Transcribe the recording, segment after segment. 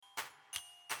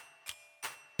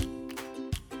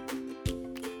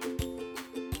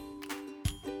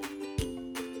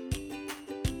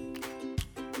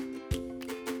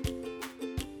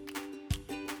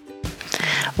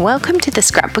Welcome to the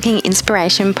Scrapbooking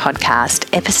Inspiration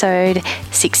Podcast, episode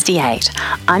 68.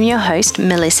 I'm your host,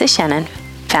 Melissa Shannon,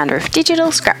 founder of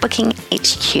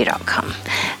digitalscrapbookinghq.com.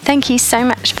 Thank you so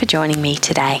much for joining me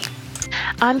today.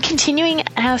 I'm continuing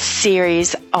our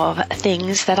series of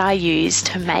things that I use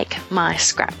to make my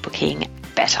scrapbooking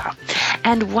better.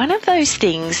 And one of those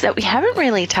things that we haven't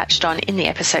really touched on in the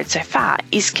episode so far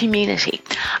is community.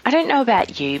 I don't know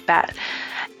about you, but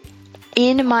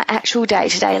in my actual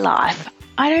day-to-day life,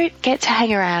 I don't get to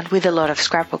hang around with a lot of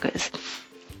scrapbookers.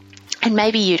 And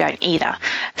maybe you don't either.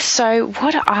 So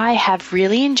what I have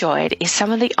really enjoyed is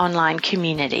some of the online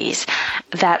communities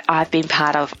that I've been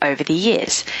part of over the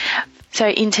years. So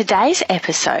in today's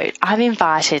episode, I've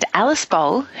invited Alice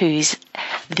Bowl, who's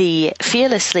the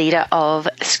fearless leader of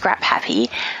Scrap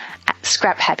Happy at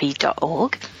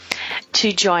scraphappy.org,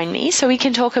 to join me so we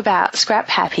can talk about Scrap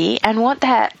Happy and what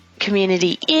that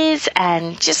community is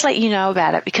and just let you know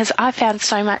about it, because I found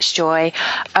so much joy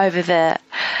over the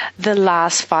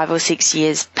last 5 or 6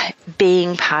 years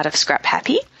being part of Scrap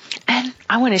Happy, and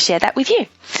I want to share that with you.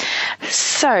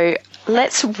 So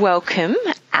let's welcome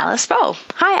Alice Bowl.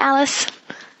 Hi, Alice.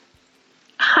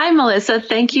 Hi, Melissa.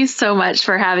 Thank you so much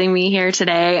for having me here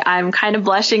today. I'm kind of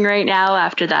blushing right now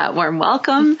after that warm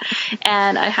welcome.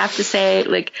 And I have to say,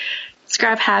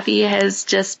 Scrap Happy has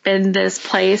just been this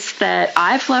place that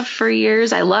I've loved for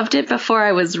years. I loved it before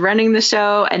I was running the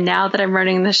show. And now that I'm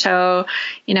running the show,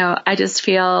 I just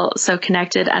feel so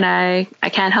connected, and I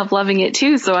can't help loving it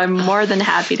too. So I'm more than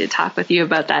happy to talk with you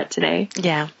about that today.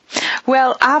 Yeah.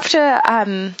 Well, after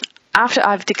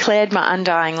I've declared my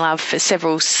undying love for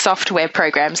several software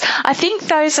programs, I think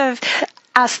those of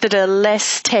us that are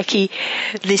less techie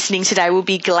listening today will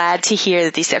be glad to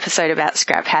hear this episode about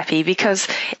Scrap Happy, because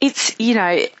it's,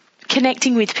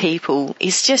 connecting with people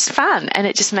is just fun, and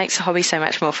it just makes the hobby so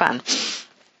much more fun.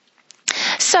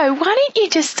 So why don't you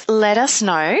just let us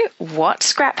know what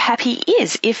Scrap Happy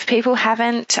is if people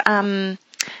haven't heard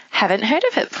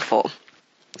of it before?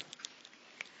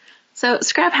 So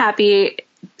Scrap Happy,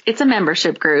 it's a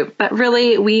membership group, but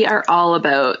really we are all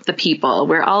about the people.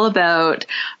 We're all about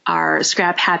our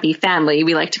Scrap Happy family.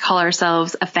 We like to call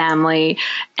ourselves a family,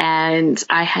 and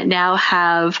I now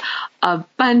have a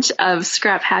bunch of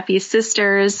Scrap Happy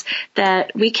sisters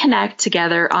that we connect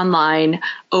together online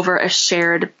over a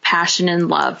shared passion and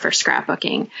love for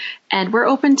scrapbooking. And we're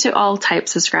open to all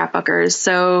types of scrapbookers.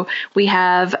 So we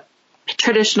have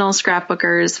traditional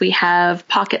scrapbookers, we have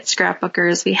pocket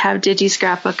scrapbookers, we have digi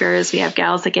scrapbookers, we have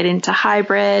gals that get into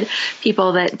hybrid,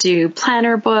 people that do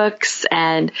planner books,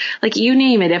 and you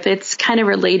name it. If it's kind of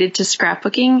related to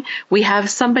scrapbooking, we have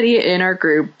somebody in our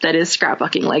group that is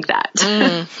scrapbooking like that.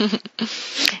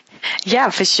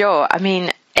 Yeah, for sure. I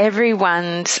mean,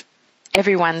 everyone's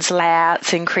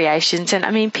layouts and creations,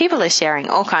 and people are sharing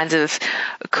all kinds of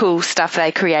cool stuff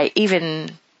they create.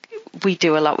 Even we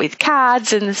do a lot with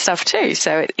cards and stuff too,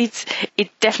 so it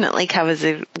definitely covers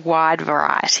a wide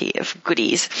variety of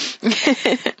goodies.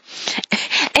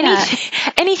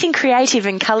 Anything creative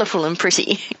and colourful and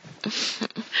pretty.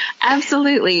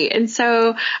 Absolutely. And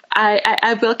so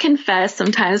I will confess,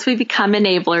 sometimes we become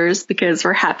enablers because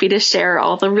we're happy to share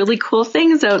all the really cool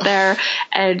things out there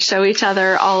and show each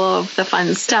other all of the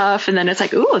fun stuff. And then it's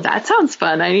like, ooh, that sounds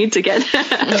fun. I need to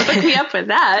hook me up with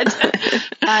that.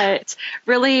 But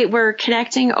really, we're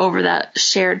connecting over that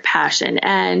shared passion.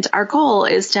 And our goal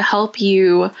is to help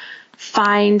you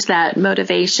find that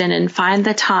motivation and find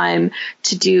the time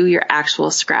to do your actual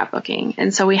scrapbooking.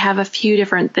 And so we have a few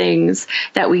different things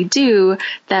that we do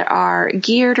that are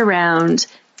geared around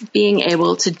being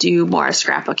able to do more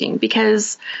scrapbooking,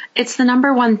 because it's the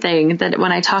number one thing that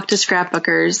when I talk to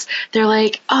scrapbookers, they're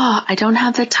like, oh, I don't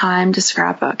have the time to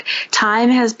scrapbook.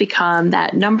 Time has become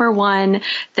that number one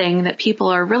thing that people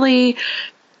are really,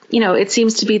 it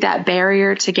seems to be that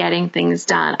barrier to getting things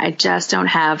done. I just don't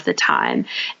have the time.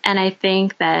 And I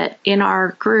think that in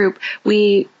our group,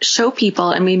 we show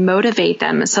people and we motivate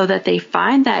them so that they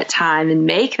find that time and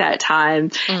make that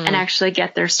time and actually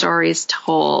get their stories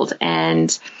told.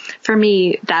 And for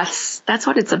me, that's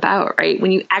what it's about, right?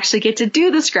 When you actually get to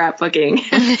do the scrapbooking.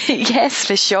 Yes,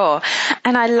 for sure.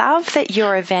 And I love that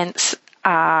your events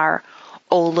are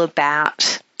all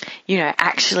about,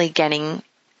 actually getting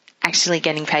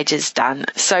pages done.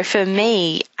 So for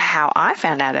me, how I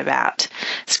found out about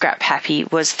Scrap Happy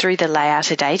was through the Layout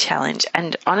a Day challenge.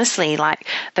 And honestly,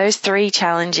 those 3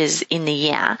 challenges in the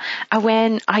year are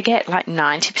when I get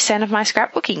 90% of my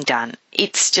scrapbooking done.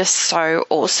 It's just so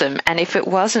awesome. And if it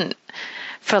wasn't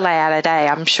for Layout a Day,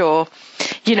 I'm sure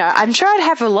I'd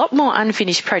have a lot more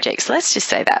unfinished projects. Let's just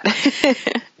say that.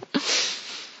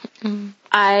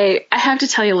 I have to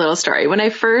tell you a little story. When I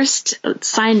first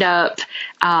signed up,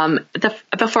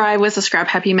 before I was a Scrap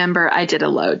Happy member, I did a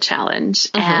load challenge,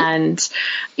 and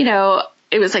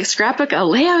it was like scrapbook a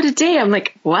layout a day. I'm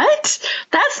like, what?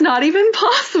 That's not even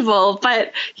possible.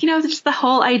 But, just the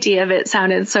whole idea of it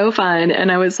sounded so fun.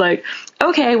 And I was like,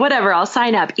 okay, whatever, I'll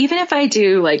sign up. Even if I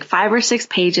do like 5 or 6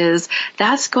 pages,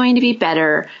 that's going to be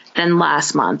better than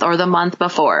last month or the month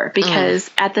before, because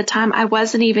at the time I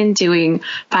wasn't even doing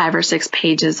 5 or 6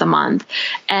 pages a month.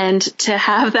 And to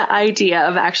have the idea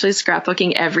of actually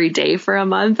scrapbooking every day for a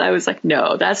month, I was like,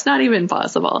 no, that's not even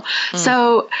possible.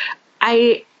 So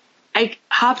I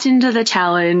hopped into the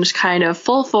challenge kind of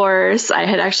full force. I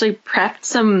had actually prepped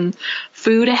some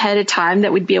food ahead of time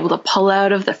that we'd be able to pull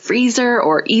out of the freezer,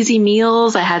 or easy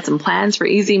meals. I had some plans for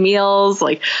easy meals.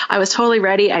 Like, I was totally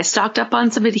ready. I stocked up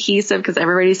on some adhesive because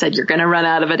everybody said you're going to run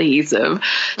out of adhesive.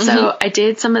 So I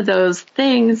did some of those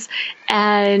things,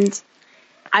 and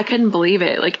I couldn't believe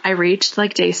it. Like, I reached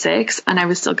like day 6 and I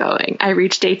was still going. I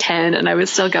reached day 10 and I was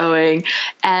still going.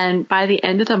 And by the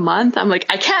end of the month, I'm like,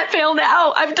 I can't fail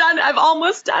now. I've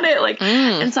almost done it. Like,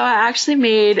 and so I actually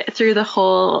made through the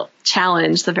whole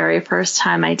challenge the very first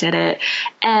time I did it.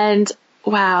 And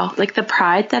wow, like the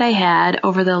pride that I had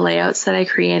over the layouts that I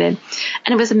created.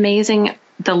 And it was amazing,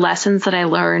 the lessons that I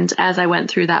learned as I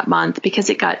went through that month, because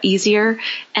it got easier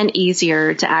and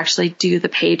easier to actually do the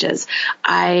pages.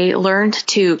 I learned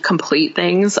to complete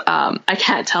things. I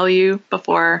can't tell you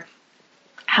before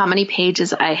how many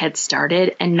pages I had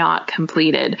started and not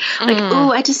completed. Like,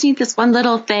 I just need this one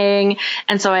little thing.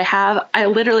 And so I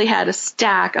literally had a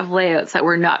stack of layouts that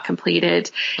were not completed.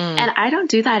 And I don't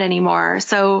do that anymore.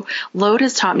 So Load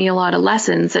has taught me a lot of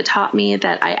lessons. It taught me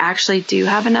that I actually do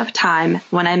have enough time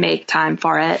when I make time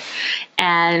for it.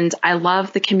 And I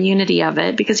love the community of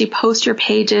it, because you post your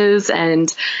pages,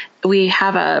 and we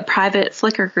have a private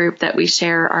Flickr group that we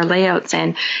share our layouts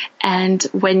in. And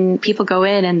when people go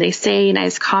in and they say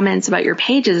nice comments about your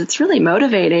pages, it's really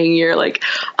motivating. You're like,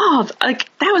 oh, like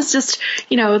that was just,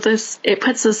 this, it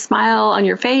puts a smile on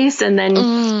your face, and then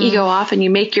you go off and you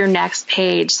make your next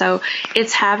page. So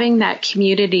it's having that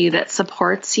community that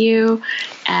supports you.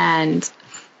 And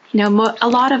a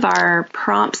lot of our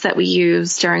prompts that we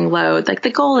use during Load, like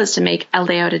the goal is to make a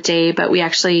layout a day, but we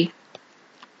actually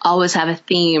always have a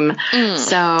theme.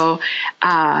 So,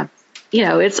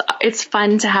 it's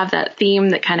fun to have that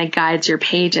theme that kind of guides your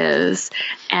pages.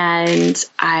 And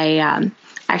I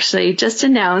actually just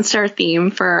announced our theme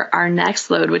for our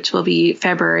next Load, which will be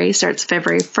starts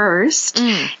February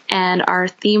 1st. And our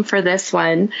theme for this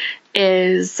one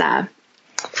is...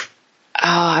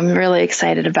 I'm really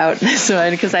excited about this one,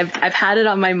 because I've had it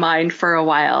on my mind for a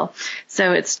while.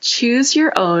 So it's Choose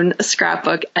Your Own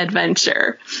Scrapbook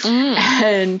Adventure.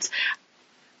 And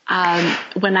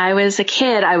when I was a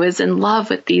kid, I was in love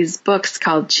with these books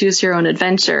called Choose Your Own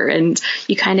Adventure. And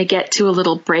you kind of get to a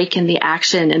little break in the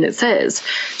action, and it says,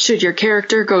 should your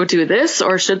character go do this,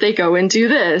 or should they go and do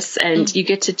this? And you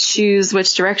get to choose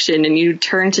which direction, and you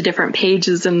turn to different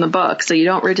pages in the book. So you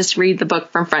don't just read the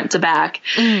book from front to back.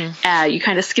 You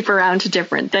kind of skip around to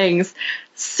different things.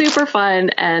 Super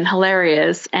fun and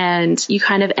hilarious. And you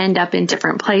kind of end up in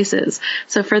different places.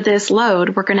 So for this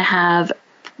Load, we're going to have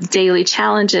daily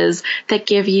challenges that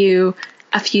give you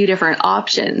a few different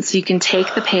options. You can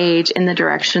take the page in the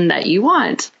direction that you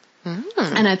want.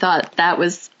 And I thought that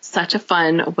was such a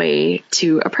fun way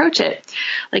to approach it.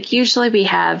 Like, usually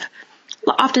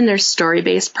often there's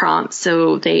story-based prompts,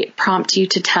 so they prompt you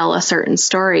to tell a certain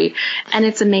story. And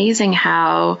it's amazing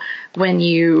how when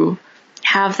you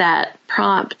have that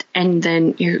prompt and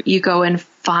then you go and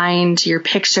find your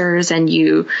pictures and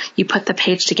you put the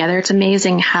page together, it's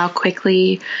amazing how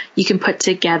quickly you can put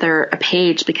together a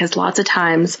page, because lots of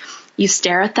times you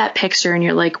stare at that picture and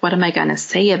you're like, what am I going to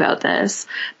say about this?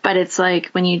 But it's like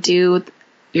when you do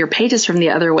your pages from the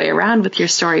other way around with your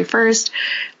story first,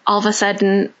 all of a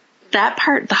sudden that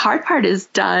part, the hard part, is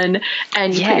done,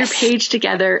 and you put your page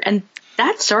together, and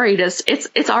that story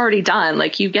it's already done.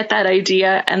 Like, you get that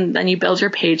idea and then you build your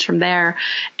page from there.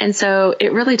 And so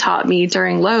it really taught me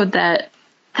during Load that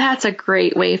that's a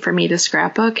great way for me to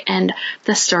scrapbook. And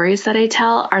the stories that I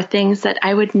tell are things that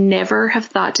I would never have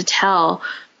thought to tell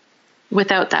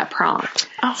without that prompt.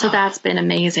 So that's been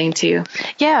amazing too.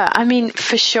 Yeah, I mean,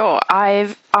 for sure.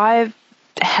 I've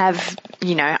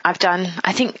done,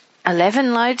 I think,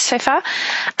 11 Loads so far.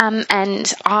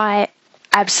 And I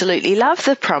absolutely love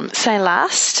the prompts. So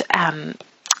last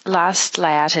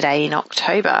layout today in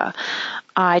October,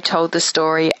 I told the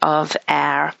story of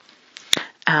our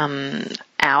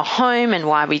our home and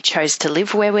why we chose to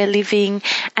live where we're living.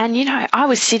 And, I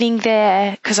was sitting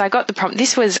there because I got the prompt.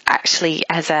 This was actually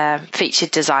as a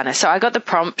featured designer. So I got the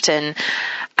prompt and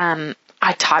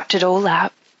I typed it all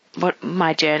up. What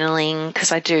my journaling,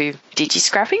 because I do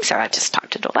digi-scrapping, so I just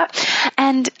typed it all up.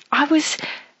 And I was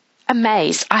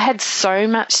amazed. I had so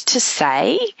much to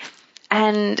say,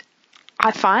 and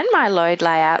I find my load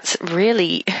layouts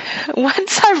really,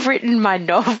 once I've written my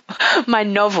novel,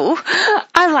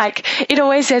 it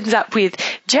always ends up with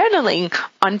journaling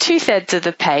on 2/3 of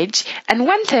the page, and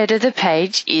 1/3 of the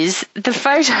page is the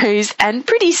photos and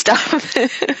pretty stuff.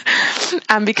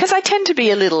 Because I tend to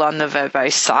be a little on the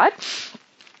verbose side.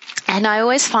 And I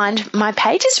always find my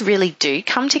pages really do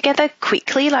come together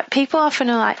quickly. Like, people often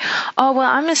are like, oh, well,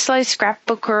 I'm a slow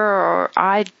scrapbooker, or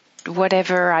I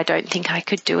don't think I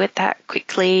could do it that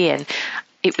quickly, and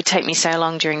it would take me so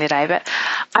long during the day. But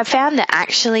I found that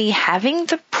actually having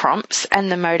the prompts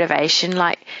and the motivation,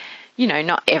 like,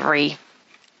 not every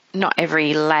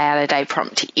layout a day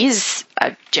prompt is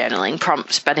a journaling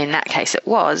prompt, but in that case it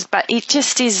was. But it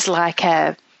just is like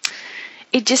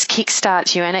it just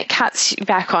kickstarts you, and it cuts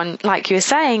back on, like you were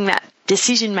saying, that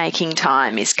decision-making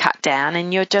time is cut down,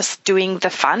 and you're just doing the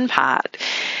fun part.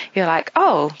 You're like,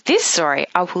 oh, this story,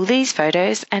 I'll pull these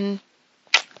photos, and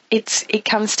it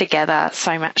comes together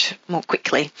so much more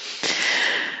quickly.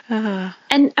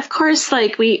 And of course,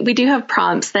 like we do have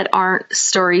prompts that aren't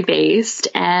story-based,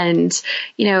 and,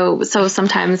 so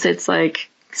sometimes it's like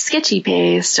sketchy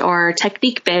based or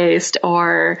technique based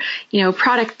or,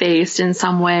 product based in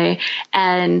some way.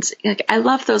 And I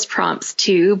love those prompts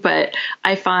too, but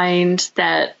I find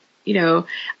that,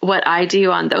 what I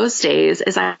do on those days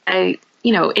is I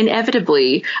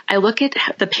inevitably I look at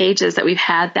the pages that we've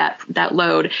had that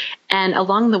load, and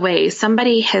along the way,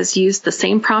 somebody has used the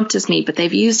same prompt as me, but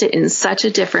they've used it in such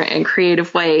a different and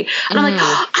creative way. And I'm like,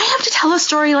 oh, I have to tell a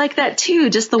story like that too.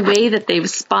 Just the way that they've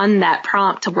spun that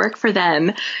prompt to work for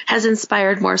them has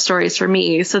inspired more stories for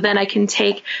me. So then I can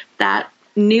take that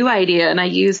new idea and I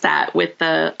use that with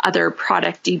the other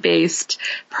product-y based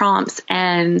prompts,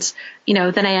 and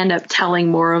then I end up telling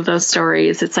more of those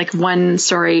stories. It's like one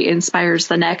story inspires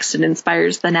the next and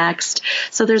inspires the next.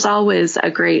 So there's always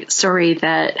a great story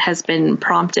that has been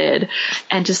prompted,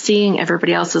 and just seeing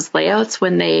everybody else's layouts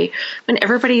when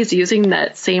everybody is using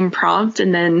that same prompt,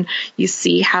 and then you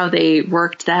see how they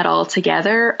worked that all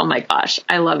together. Oh my gosh,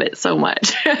 I love it so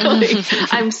much.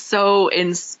 I'm so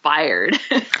inspired.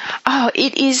 Oh,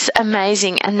 it is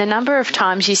amazing. And the number of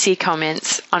times you see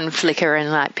comments on Flickr and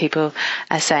like people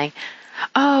are saying,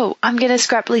 oh, I'm going to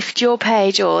scrap lift your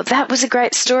page, or that was a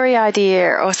great story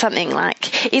idea, or something.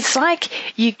 Like, it's like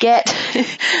you get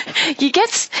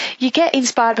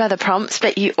inspired by the prompts,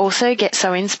 but you also get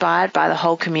so inspired by the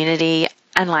whole community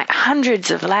and like hundreds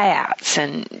of layouts,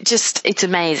 and just, it's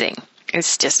amazing.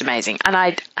 It's just amazing. And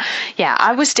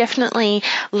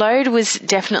Load was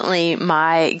definitely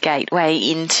my gateway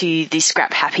into the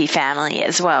Scrap Happy family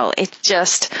as well. It's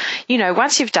just,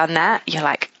 once you've done that, you're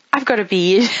like, I've got to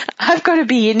be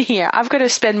in here. I've got to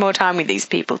spend more time with these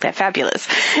people. They're fabulous.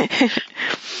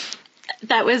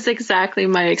 That was exactly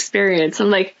my experience. I'm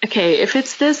like, okay, if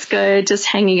it's this good, just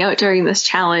hanging out during this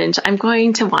challenge, I'm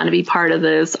going to want to be part of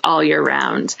this all year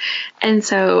round. And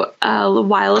so a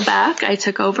while back, I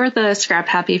took over the Scrap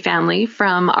Happy family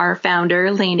from our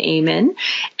founder, Lane Amon,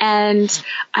 and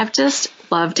I've just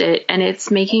loved it. And it's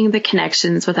making the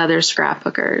connections with other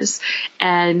scrapbookers.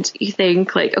 And you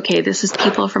think like, okay, this is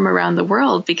people from around the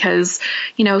world, because,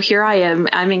 here I am,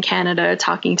 I'm in Canada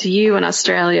talking to you in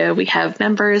Australia. We have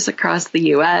members across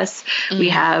the US. We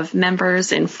have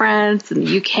members in France and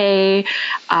the UK,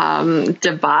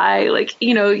 Dubai, like,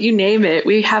 you name it.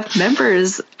 We have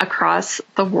members across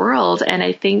the world. And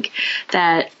I think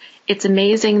that it's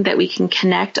amazing that we can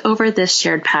connect over this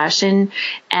shared passion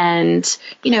and,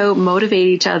 motivate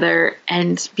each other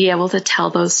and be able to tell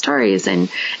those stories and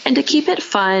to keep it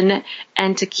fun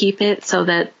and to keep it so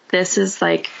that this is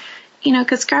like,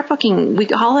 because scrapbooking, we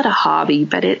call it a hobby,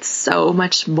 but it's so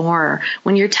much more.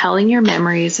 When you're telling your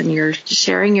memories and you're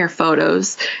sharing your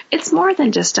photos, it's more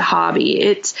than just a hobby.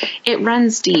 It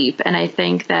runs deep. And I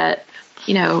think that,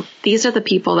 these are the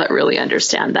people that really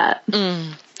understand that.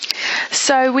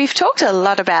 So we've talked a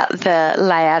lot about the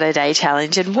Layout a Day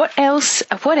challenge, and what else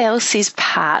is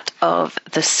part of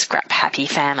the Scrap Happy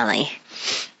family?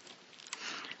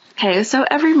 Okay, so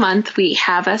every month we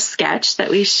have a sketch that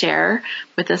we share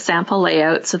with a sample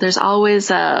layout. So there's always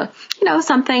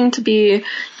something to be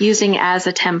using as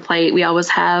a template. We always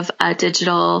have a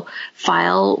digital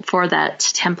file for that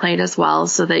template as well,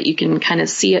 so that you can kind of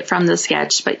see it from the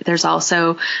sketch, but there's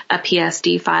also a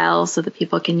PSD file so that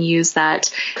people can use that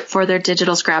for their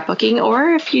digital scrapbooking.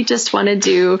 Or if you just want to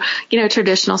do,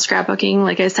 traditional scrapbooking,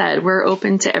 like I said, we're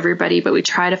open to everybody, but we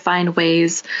try to find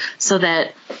ways so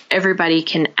that everybody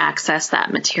can access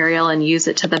that material and use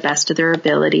it to the best of their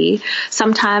ability.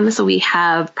 Sometimes we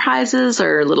have prizes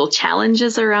or little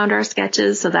challenges around our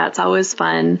sketches, so that's always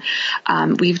fun.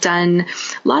 We've done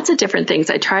lots of different things.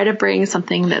 I try to bring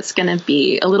something that's going to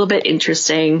be a little bit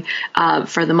interesting.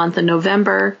 For the month of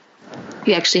November,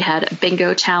 we actually had a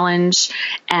bingo challenge,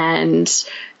 and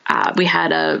we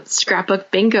had a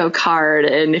scrapbook bingo card,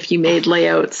 and if you made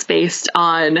layouts based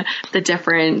on the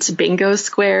different bingo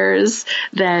squares,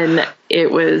 then it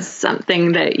was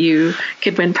something that you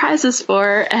could win prizes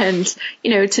for. And,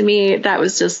 to me, that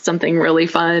was just something really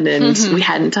fun, and we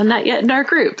hadn't done that yet in our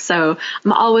group. So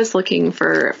I'm always looking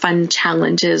for fun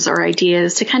challenges or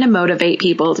ideas to kind of motivate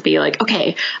people to be like,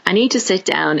 okay, I need to sit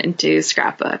down and do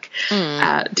scrapbook,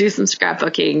 do some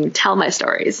scrapbooking, tell my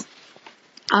stories.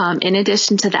 In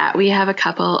addition to that, we have a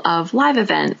couple of live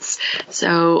events.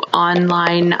 So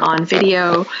online, on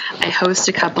video, I host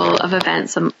a couple of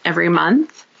events every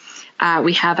month.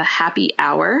 We have a happy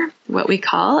hour, what we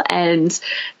call, and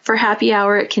for happy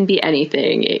hour, it can be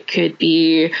anything. It could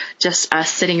be just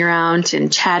us sitting around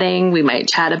and chatting. We might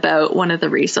chat about one of the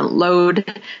recent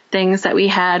load things that we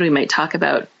had. We might talk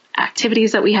about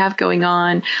activities that we have going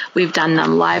on. We've done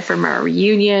them live from our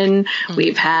reunion.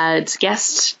 We've had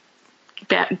guests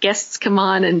come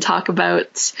on and talk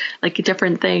about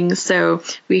different things. So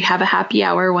we have a happy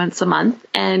hour once a month.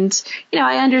 And,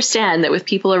 I understand that with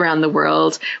people around the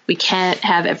world, we can't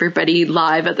have everybody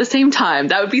live at the same time.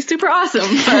 That would be super awesome.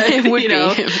 But, it would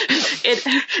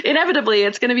be. Inevitably,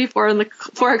 it's going to be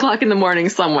 4 o'clock in the morning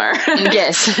somewhere.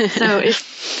 Yes. So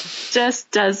it's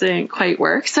just doesn't quite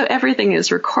work. So everything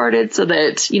is recorded so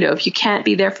that, if you can't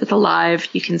be there for the live,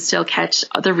 you can still catch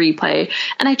the replay.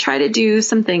 And I try to do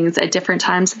some things at different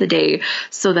times of the day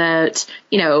so that,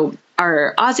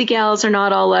 our Aussie gals are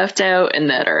not all left out,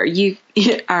 and that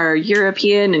our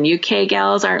European and UK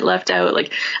gals aren't left out.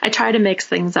 I try to mix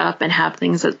things up and have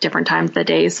things at different times of the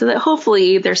day so that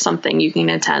hopefully there's something you can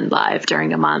attend live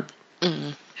during a month.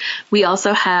 We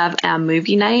also have a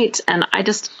movie night, and I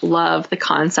just love the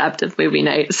concept of movie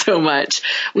night so much.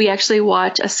 We actually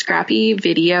watch a scrappy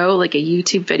video, like a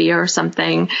YouTube video or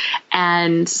something,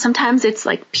 and sometimes it's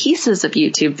pieces of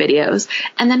YouTube videos,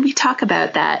 and then we talk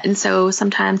about that. And so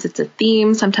sometimes it's a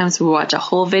theme, sometimes we watch a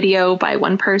whole video by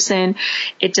one person.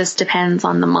 It just depends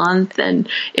on the month, and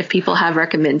if people have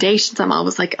recommendations, I'm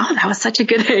always like, oh, that was such a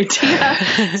good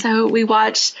idea. So we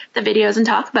watch the videos and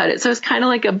talk about it. So it's kind of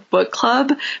like a book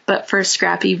club, but for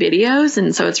scrappy videos.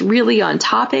 And so it's really on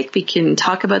topic. We can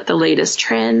talk about the latest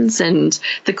trends and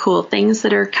the cool things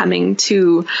that are coming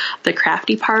to the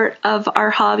crafty part of our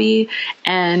hobby.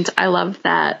 And I love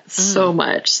that so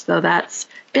much. So that's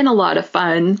been a lot of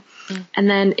fun. And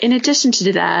then in addition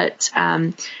to that,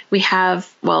 we have,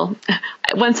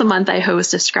 once a month I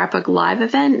host a Scrapbook Live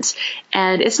event,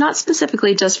 and it's not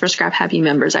specifically just for Scrap Happy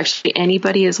members. Actually,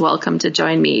 anybody is welcome to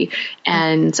join me,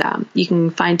 and you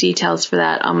can find details for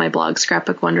that on my blog,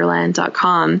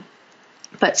 scrapbookwonderland.com.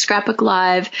 But Scrapbook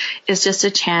Live is just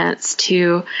a chance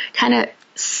to kind of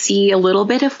see a little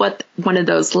bit of what one of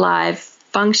those live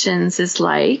functions is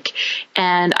like,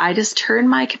 and I just turn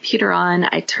my computer on.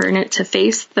 I turn it to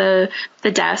face the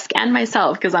desk and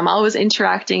myself, because I'm always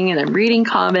interacting and I'm reading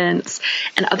comments,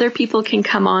 and other people can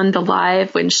come on the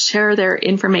live and share their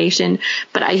information.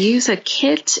 But I use a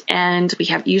kit, and we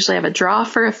usually have a draw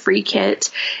for a free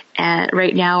kit. And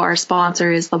right now our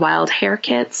sponsor is the Wild Hair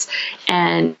Kits,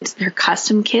 and they're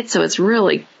custom kits, so it's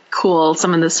really cool,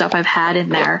 some of the stuff I've had in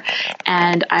there.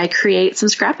 And I create some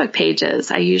scrapbook pages.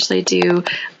 I usually do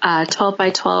a 12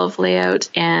 by 12 layout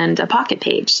and a pocket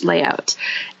page layout.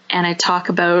 And I talk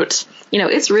about,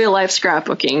 it's real life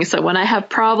scrapbooking. So when I have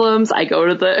problems, I go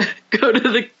to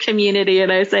the community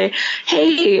and I say,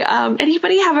 hey,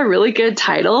 anybody have a really good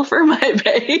title for my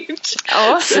page?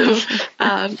 Awesome.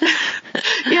 So,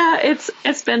 yeah,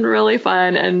 it's been really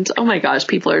fun, and oh my gosh,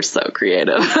 people are so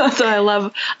creative. So I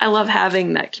love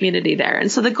having that community there.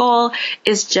 And so the goal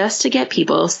is just to get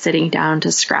people sitting down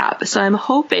to scrap. So I'm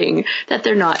hoping that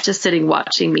they're not just sitting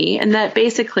watching me, and that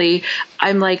basically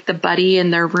I'm like the buddy in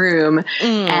their room,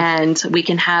 and we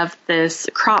can have this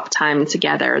crop time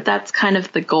together. That's kind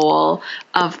of the goal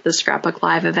of the Scrapbook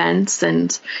Live events,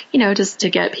 and just to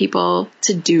get people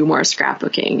to do more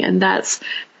scrapbooking. And that's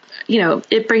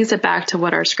it brings it back to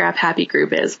what our Scrap Happy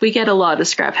group is. We get a lot of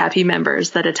Scrap Happy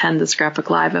members that attend the Scrapbook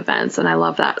Live events, and I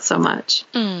love that so much.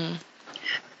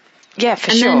 Yeah,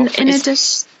 for and sure. Then in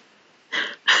addition,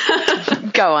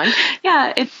 go on.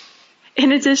 Yeah,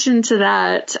 in addition to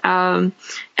that,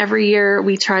 every year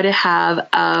we try to have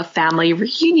a family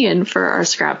reunion for our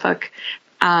scrapbook,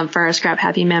 for our Scrap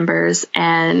Happy members,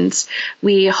 and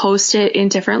we host it in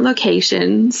different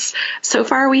locations. So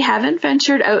far, we haven't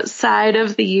ventured outside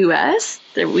of the U.S.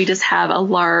 We just have a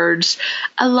large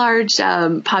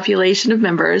population of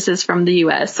members is from the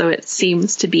U.S., so it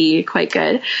seems to be quite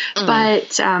good.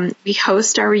 But we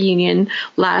host our reunion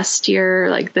last year,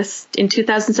 in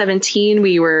 2017,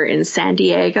 we were in San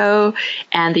Diego,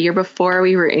 and the year before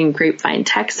we were in Grapevine,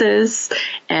 Texas,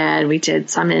 and we did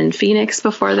some in Phoenix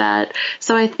before that.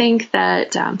 So I think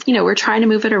that, we're trying to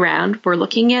move it around. We're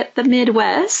looking at the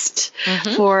Midwest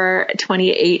for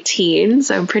 2018,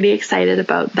 so I'm pretty excited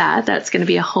about that. That's going to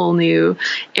be a whole new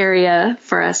area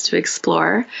for us to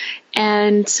explore.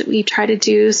 And we try to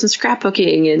do some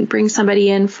scrapbooking and bring somebody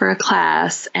in for a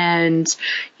class. And,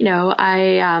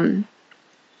 I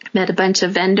met a bunch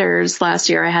of vendors last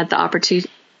year. I had the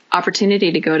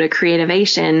opportunity to go to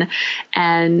Creativation,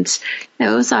 and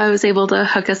so I was able to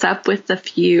hook us up with a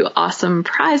few awesome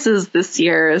prizes this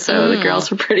year. So the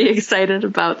girls were pretty excited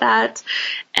about that,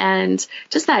 and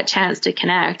just that chance to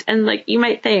connect. And you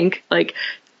might think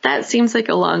that seems like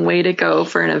a long way to go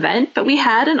for an event, but we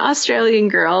had an Australian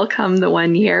girl come the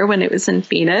one year when it was in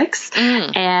Phoenix,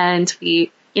 and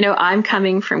I'm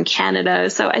coming from Canada.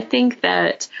 So I think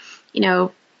that,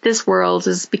 this world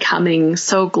is becoming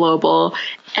so global,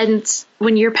 and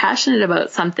when you're passionate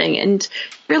about something, and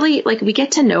really we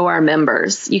get to know our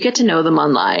members, you get to know them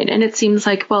online, and it seems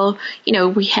like,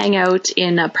 we hang out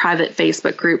in a private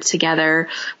Facebook group together,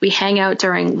 we hang out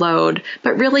during load,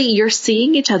 but really you're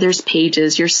seeing each other's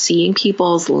pages, you're seeing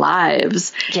people's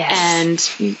lives, and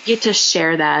you get to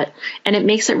share that, and it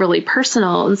makes it really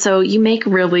personal. And so you make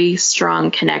really strong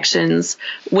connections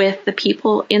with the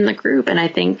people in the group. And I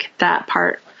think that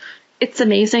part, it's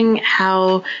amazing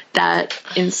how that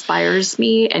inspires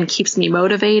me and keeps me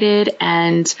motivated.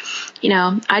 And,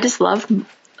 I just love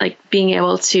being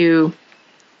able to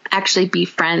actually be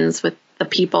friends with the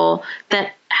people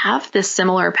that have this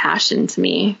similar passion to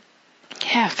me.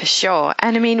 Yeah, for sure.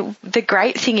 And I mean, the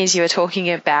great thing is you were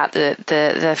talking about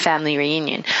the family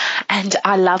reunion. And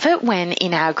I love it when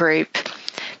in our group,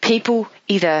 people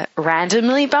either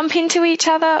randomly bump into each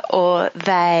other or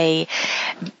they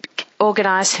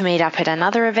organised to meet up at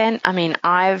another event. I mean,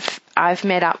 I've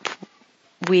met up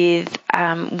with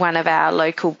one of our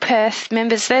local Perth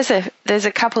members. There's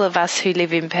a couple of us who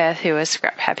live in Perth who are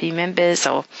Scrap Happy members,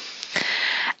 so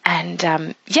I'm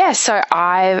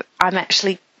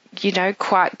actually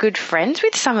quite good friends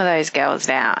with some of those girls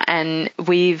now, and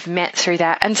we've met through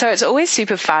that. And so it's always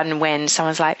super fun when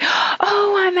someone's like,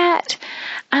 "Oh, I'm at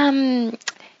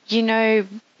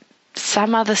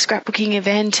some other scrapbooking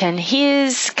event, and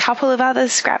here's a couple of other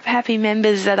Scrap Happy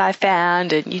members that I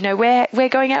found, and we're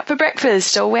going out for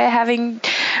breakfast, or we're having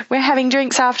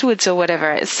drinks afterwards, or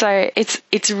whatever." So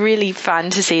it's really fun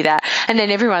to see that, and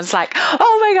then everyone's like,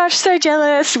 "Oh my gosh, so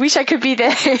jealous! Wish I could be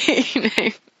there."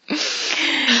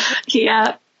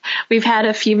 Yeah. We've had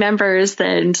a few members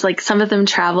that some of them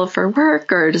travel for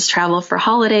work or just travel for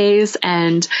holidays,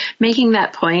 and making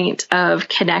that point of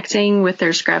connecting with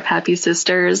their Scrap Happy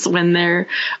sisters when they're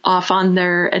off on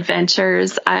their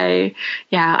adventures. I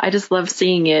just love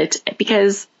seeing it,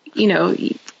 because,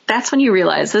 that's when you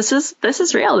realize this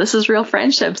is real. This is real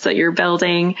friendships that you're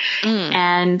building,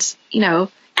 and,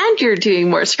 and you're doing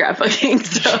more scrapbooking.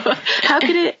 So how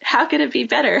could it be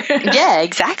better? Yeah,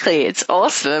 exactly. It's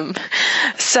awesome.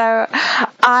 So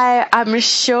I'm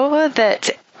sure that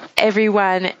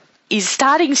everyone is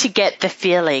starting to get the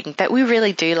feeling that we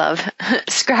really do love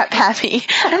Scrap Happy,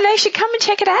 and they should come and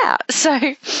check it out.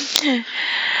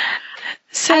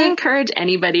 So I encourage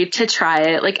anybody to try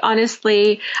it.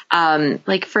 Honestly,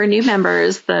 for new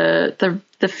members, the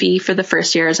fee for the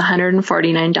first year is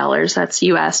 $149. That's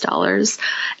US dollars.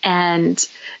 And,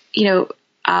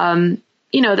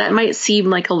 that might seem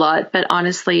like a lot, but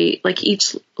honestly,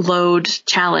 each load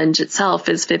challenge itself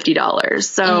is $50.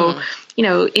 So,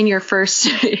 in your first,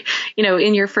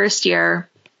 in your first year,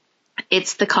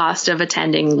 it's the cost of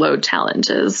attending load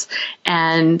challenges.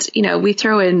 And, we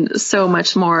throw in so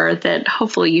much more that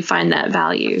hopefully you find that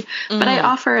value. But I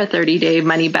offer a 30-day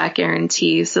money back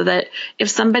guarantee, so that if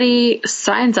somebody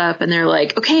signs up and they're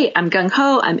like, "Okay, I'm gung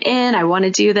ho, I'm in, I want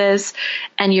to do this,"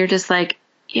 and you're just like,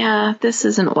 "Yeah, this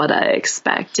isn't what I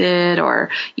expected," or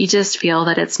you just feel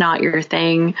that it's not your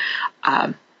thing,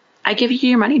 I give you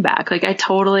your money back. Like I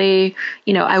totally,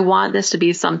 I want this to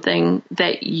be something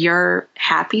that you're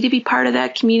happy to be part of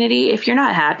that community. If you're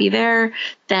not happy there,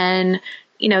 then,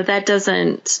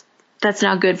 that's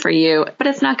not good for you, but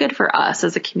it's not good for us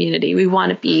as a community. We want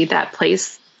to be that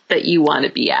place that you want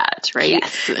to be at, right?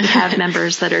 Yes. We have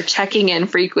members that are checking in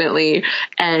frequently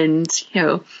and,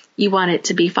 you want it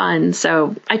to be fun.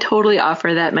 So I totally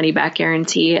offer that money back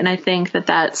guarantee. And I think that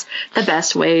that's the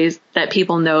best ways that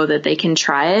people know that they can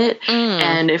try it.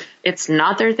 And if it's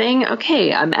not their thing,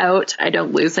 okay, I'm out. I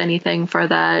don't lose anything for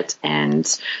that. And,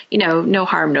 no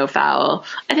harm, no foul.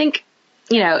 I think,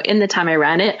 in the time I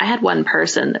ran it, I had one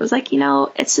person that was like,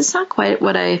 it's just not quite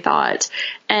what I thought.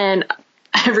 And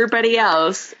everybody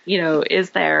else, is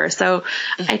there. So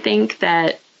I think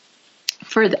that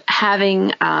for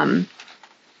having,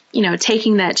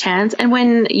 taking that chance. And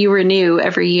when you renew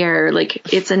every year,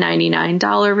 like it's a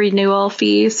 $99 renewal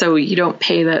fee. So you don't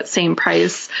pay that same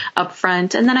price up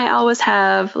front. And then I always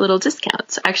have little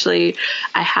discounts. Actually,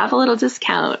 I have a little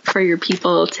discount for your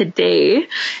people today.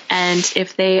 And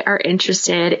if they are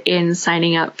interested in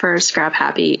signing up for Scrap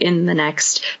Happy in the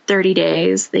next 30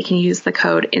 days, they can use the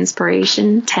code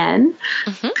inspiration10.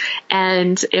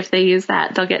 And if they use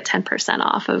that, they'll get 10%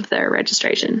 off of their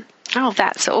registration. Oh,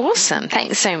 that's awesome.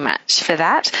 Thanks so much for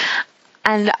that.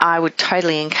 And I would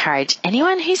totally encourage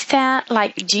anyone who's found,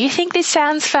 do you think this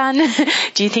sounds fun?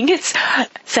 Do you think it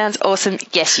sounds awesome?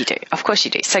 Yes, you do. Of course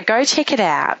you do. So go check it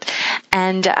out.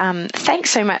 And thanks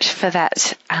so much for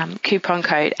that coupon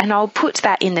code. And I'll put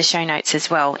that in the show notes as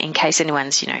well in case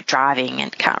anyone's, driving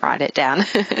and can't write it down.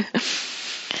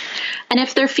 And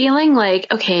if they're feeling like,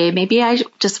 okay, maybe I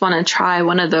just want to try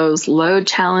one of those load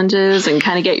challenges and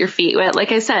kind of get your feet wet.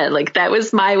 Like I said, that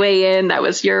was my way in. That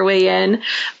was your way in.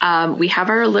 We have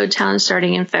our load challenge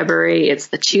starting in February. It's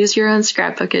the Choose Your Own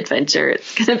Scrapbook Adventure.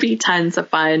 It's going to be tons of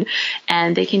fun.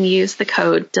 And they can use the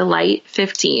code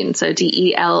DELIGHT15. So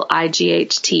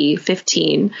DELIGHT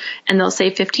 15. And they'll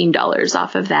save $15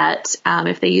 off of that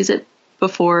if they use it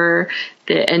before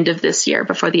the end of this year,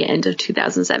 before the end of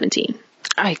 2017.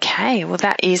 Okay, well,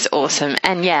 that is awesome.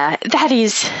 And yeah, that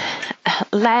is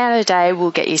Layout Day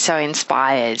will get you so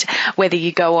inspired. Whether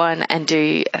you go on and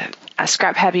do a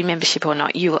Scrap Happy membership or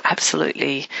not, you will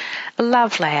absolutely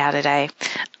love Layout Day.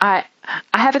 I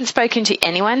haven't spoken to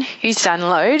anyone who's done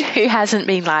Load who hasn't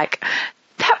been like,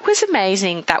 that was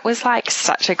amazing. That was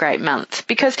such a great month,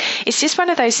 because it's just one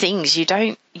of those things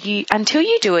until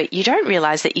you do it, you don't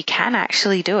realize that you can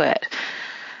actually do it.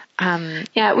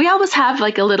 Yeah, we always have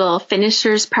a little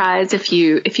finisher's prize. If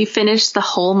you finish the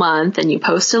whole month and you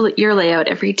post your layout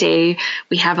every day,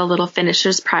 we have a little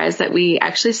finisher's prize that we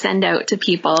actually send out to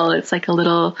people. It's a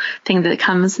little thing that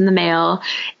comes in the mail.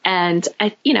 And,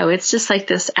 it's just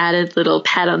this added little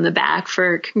pat on the back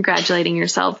for congratulating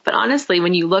yourself. But honestly,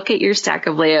 when you look at your stack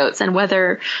of layouts and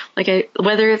whether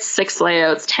it's 6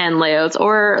 layouts, 10 layouts,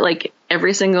 or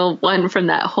every single one from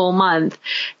that whole month,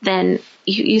 then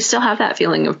you still have that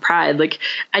feeling of pride.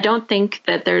 I don't think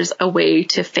that there's a way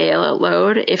to fail at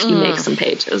Load if you make some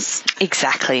pages.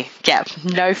 Exactly. Yeah.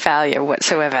 No failure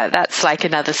whatsoever. That's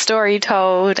another story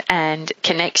told and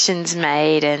connections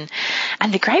made. And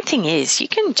the great thing is you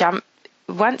can jump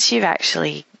once you've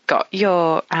actually got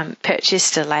your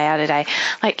purchase to Layout a Day.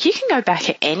 You can go back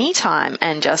at any time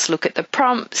and just look at the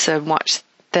prompts and watch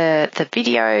the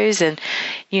videos, and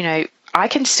I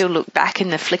can still look back in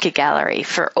the Flickr gallery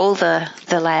for all the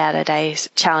Layout a Day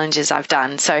challenges I've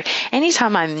done. So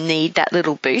anytime I need that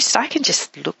little boost, I can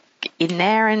just look in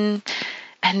there and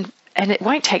it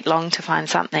won't take long to find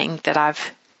something that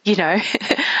I've,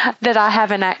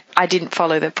 that I didn't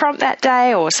follow the prompt that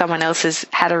day, or someone else has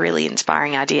had a really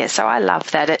inspiring idea. So I love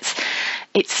that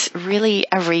it's really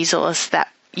a resource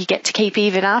that you get to keep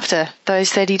even after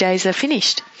those 30 days are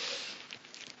finished.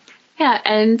 Yeah,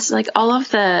 and all of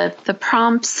the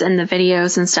prompts and the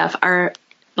videos and stuff are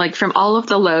from all of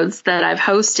the loads that I've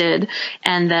hosted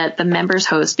and that the members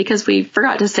host, because we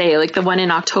forgot to say the one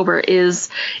in October it's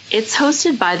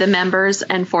hosted by the members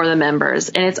and for the members,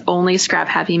 and it's only Scrap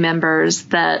Happy members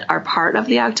that are part of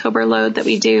the October load that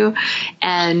we do.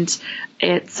 And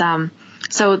it's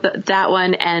so that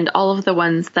one and all of the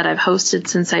ones that I've hosted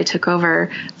since I took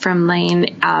over from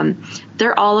Lane,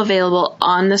 they're all available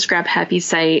on the Scrap Happy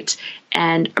site,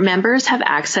 and members have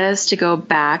access to go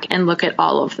back and look at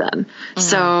all of them.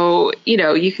 So,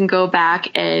 you can go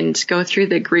back and go through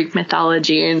the Greek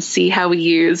mythology and see how we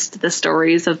used the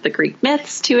stories of the Greek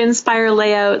myths to inspire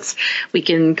layouts. We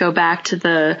can go back to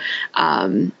the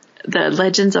the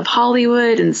legends of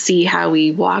Hollywood and see how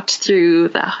we walked through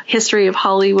the history of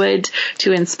Hollywood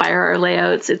to inspire our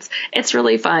layouts. It's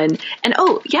really fun. And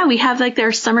oh yeah, we have like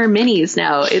their summer minis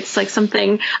now. It's like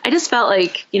something I just felt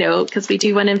like, because we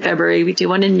do one in February, we do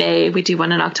one in May, we do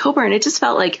one in October, and it just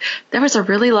felt like there was a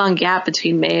really long gap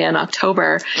between May and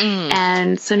October.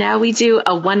 And so now we do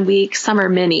a 1 week summer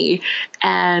mini,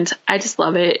 and I just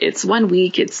love it. It's 1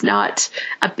 week. It's not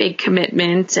a big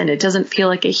commitment, and it doesn't feel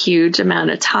like a huge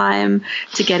amount of time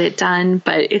to get it done,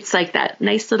 but it's like that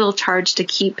nice little charge to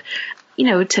keep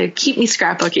me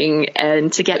scrapbooking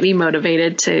and to get me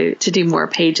motivated to do more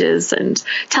pages and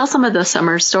tell some of the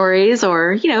summer stories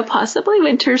or, possibly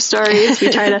winter stories.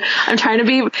 I'm trying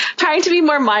to be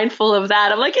more mindful of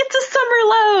that. I'm like, it's a summer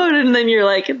load. And then you're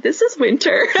like, this is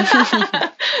winter.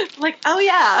 Like, oh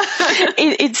yeah.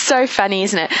 It's so funny,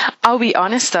 isn't it? I'll be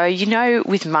honest though,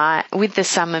 with the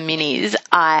summer minis,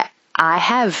 I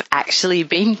have actually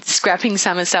been scrapping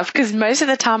summer stuff because most of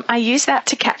the time I use that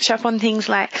to catch up on things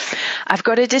like I've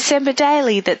got a December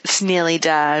daily that's nearly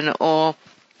done, or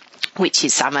which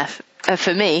is summer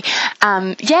for me.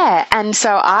 And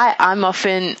so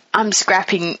I'm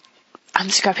scrapping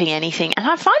anything, and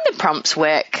I find the prompts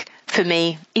work for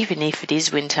me even if it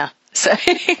is winter. So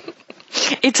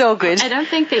it's all good. I don't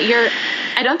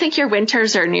think your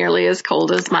winters are nearly as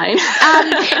cold as mine.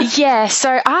 Yeah,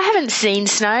 so I haven't seen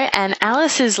snow, and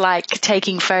Alice is like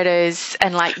taking photos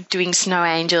and like doing snow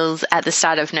angels at the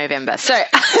start of November. So,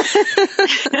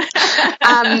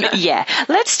 yeah,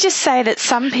 let's just say that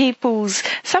some people's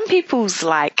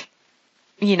like,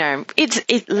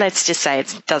 let's just say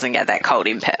it doesn't get that cold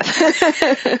in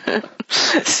Perth.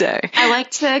 So I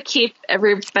like to keep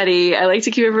everybody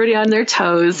on their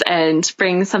toes and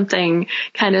bring something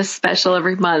kind of special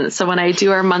every month. So when I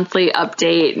do our monthly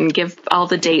update and give all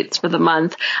the dates for the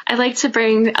month, I like to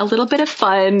bring a little bit of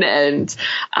fun, and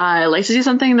I like to do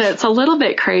something that's a little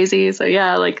bit crazy. So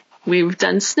yeah, like we've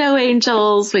done snow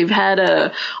angels. We've had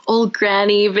a old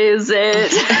granny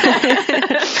visit.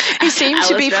 He seems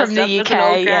to be from the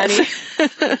UK. Yes.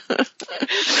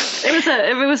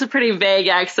 It was a pretty vague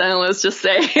accent, let's just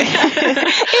say.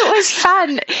 It was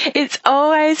fun.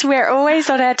 We're always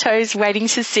on our toes waiting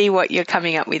to see what you're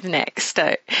coming up with next.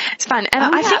 So it's fun. And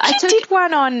I think you did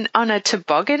one on a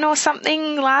toboggan or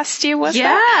something last year, was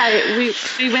that? Yeah,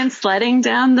 we went sledding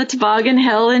down the toboggan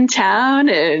hill in town,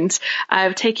 and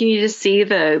I've taken you to see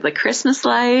the Christmas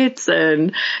lights.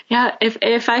 And yeah,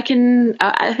 if I can,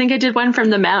 I think I did one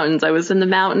from the mountains. I was in the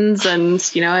mountains, and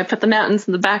I put the mountains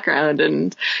in the background,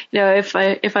 and if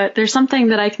there's something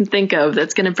that I can think of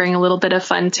that's going to bring a little bit of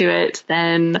fun to it,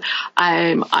 then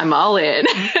I'm all in.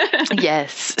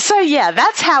 Yes. So yeah,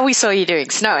 that's how we saw you doing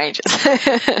snow angels.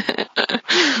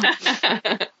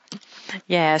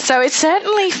 Yeah, so it's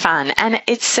certainly fun, and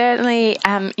it's certainly,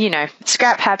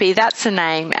 Scrap Happy, that's the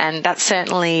name, and that's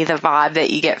certainly the vibe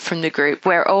that you get from the group.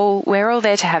 We're all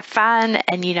there to have fun,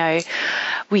 and,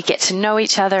 we get to know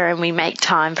each other, and we make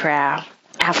time for our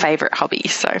favourite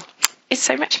hobbies. So it's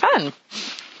so much fun.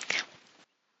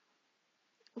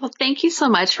 Well, thank you so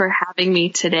much for having me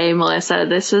today, Melissa.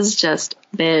 This has just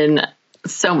been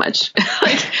so much.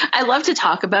 I love to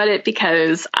talk about it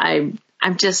because I'm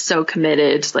just so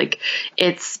committed. Like,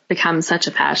 it's become such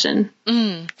a passion.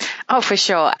 Oh, for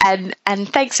sure. And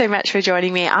thanks so much for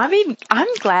joining me. I'm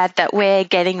glad that we're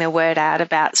getting the word out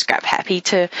about Scrap Happy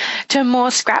to more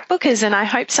scrapbookers. And I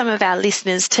hope some of our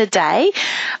listeners today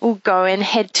will go and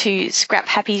head to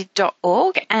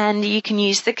scraphappy.org, and you can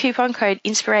use the coupon code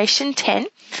Inspiration10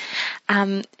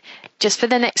 just for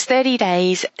the next 30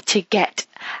 days to get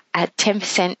a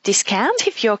 10% discount.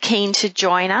 If you're keen to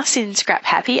join us in Scrap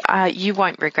Happy, you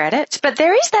won't regret it. But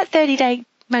there is that 30-day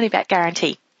money-back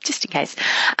guarantee, just in case.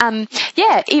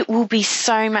 It will be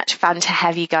so much fun to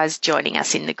have you guys joining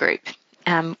us in the group.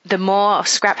 The more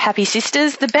Scrap Happy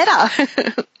sisters, the better.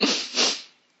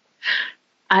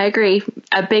 I agree.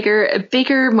 A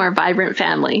bigger, more vibrant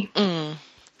family.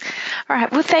 All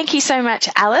right. Well, thank you so much,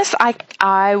 Alice.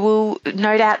 I will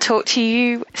no doubt talk to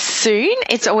you soon.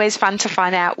 It's always fun to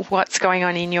find out what's going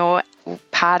on in your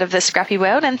part of the scrappy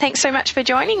world. And thanks so much for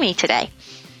joining me today.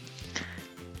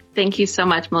 Thank you so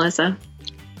much, Melissa.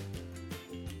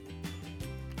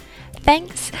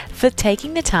 Thanks for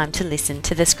taking the time to listen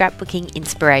to the Scrapbooking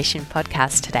Inspiration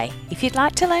podcast today. If you'd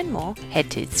like to learn more, head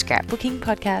to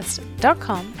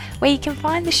scrapbookingpodcast.com, where you can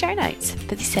find the show notes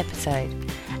for this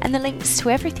episode and the links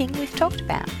to everything we've talked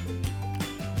about.